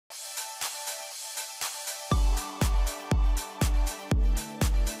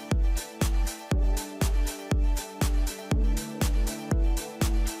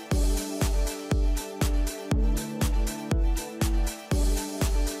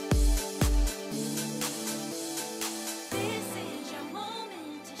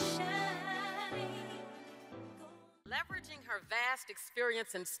vast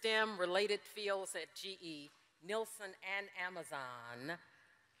experience in STEM-related fields at GE, Nielsen, and Amazon,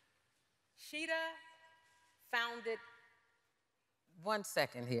 Sheeta founded, one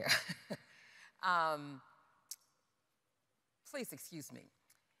second here. Please excuse me.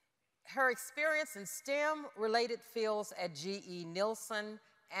 Her experience in STEM-related fields at GE, Nielsen,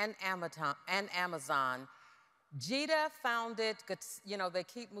 and Amazon, Jeeta founded, you know, they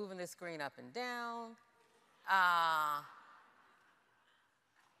keep moving the screen up and down. I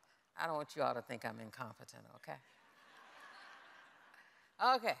don't want you all to think I'm incompetent, okay?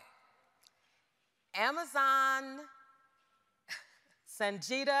 Okay. Amazon,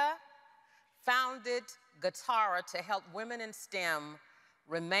 Sangeeta founded Gatara to help women in STEM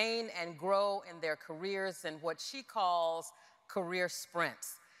remain and grow in their careers in what she calls career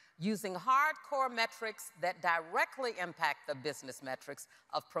sprints, using hardcore metrics that directly impact the business metrics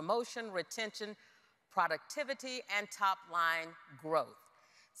of promotion, retention, productivity, and top-line growth.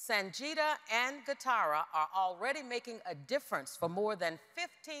 Sangeeta and Gatara are already making a difference for more than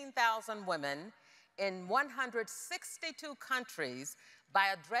 15,000 women in 162 countries by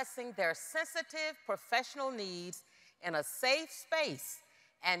addressing their sensitive professional needs in a safe space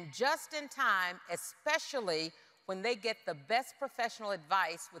and just in time, especially when they get the best professional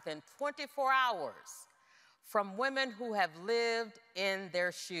advice within 24 hours from women who have lived in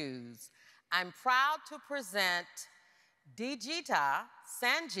their shoes. I'm proud to present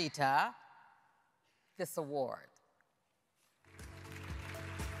Sangeeta, this award.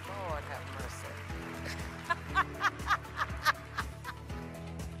 Lord have mercy.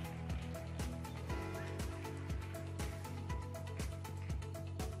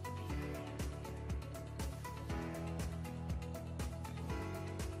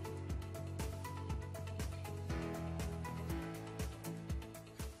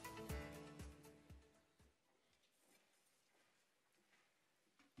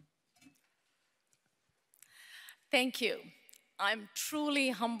 Thank you. I'm truly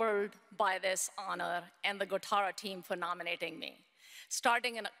humbled by this honor and the Gatara team for nominating me.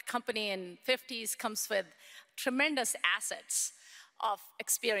 Starting in a company in 50s comes with tremendous assets of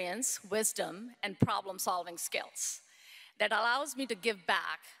experience, wisdom, and problem-solving skills that allows me to give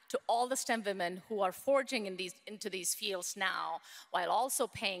back to all the STEM women who are forging into these fields now, while also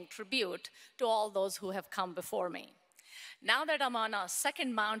paying tribute to all those who have come before me. Now that I'm on a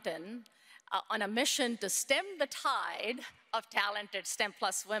second mountain, on a mission to stem the tide of talented STEM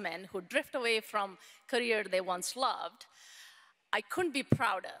plus women who drift away from career they once loved, I couldn't be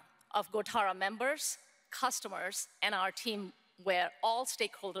prouder of Gatara members, customers, and our team where all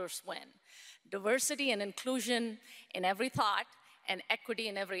stakeholders win. Diversity and inclusion in every thought and equity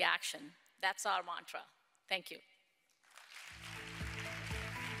in every action. That's our mantra. Thank you.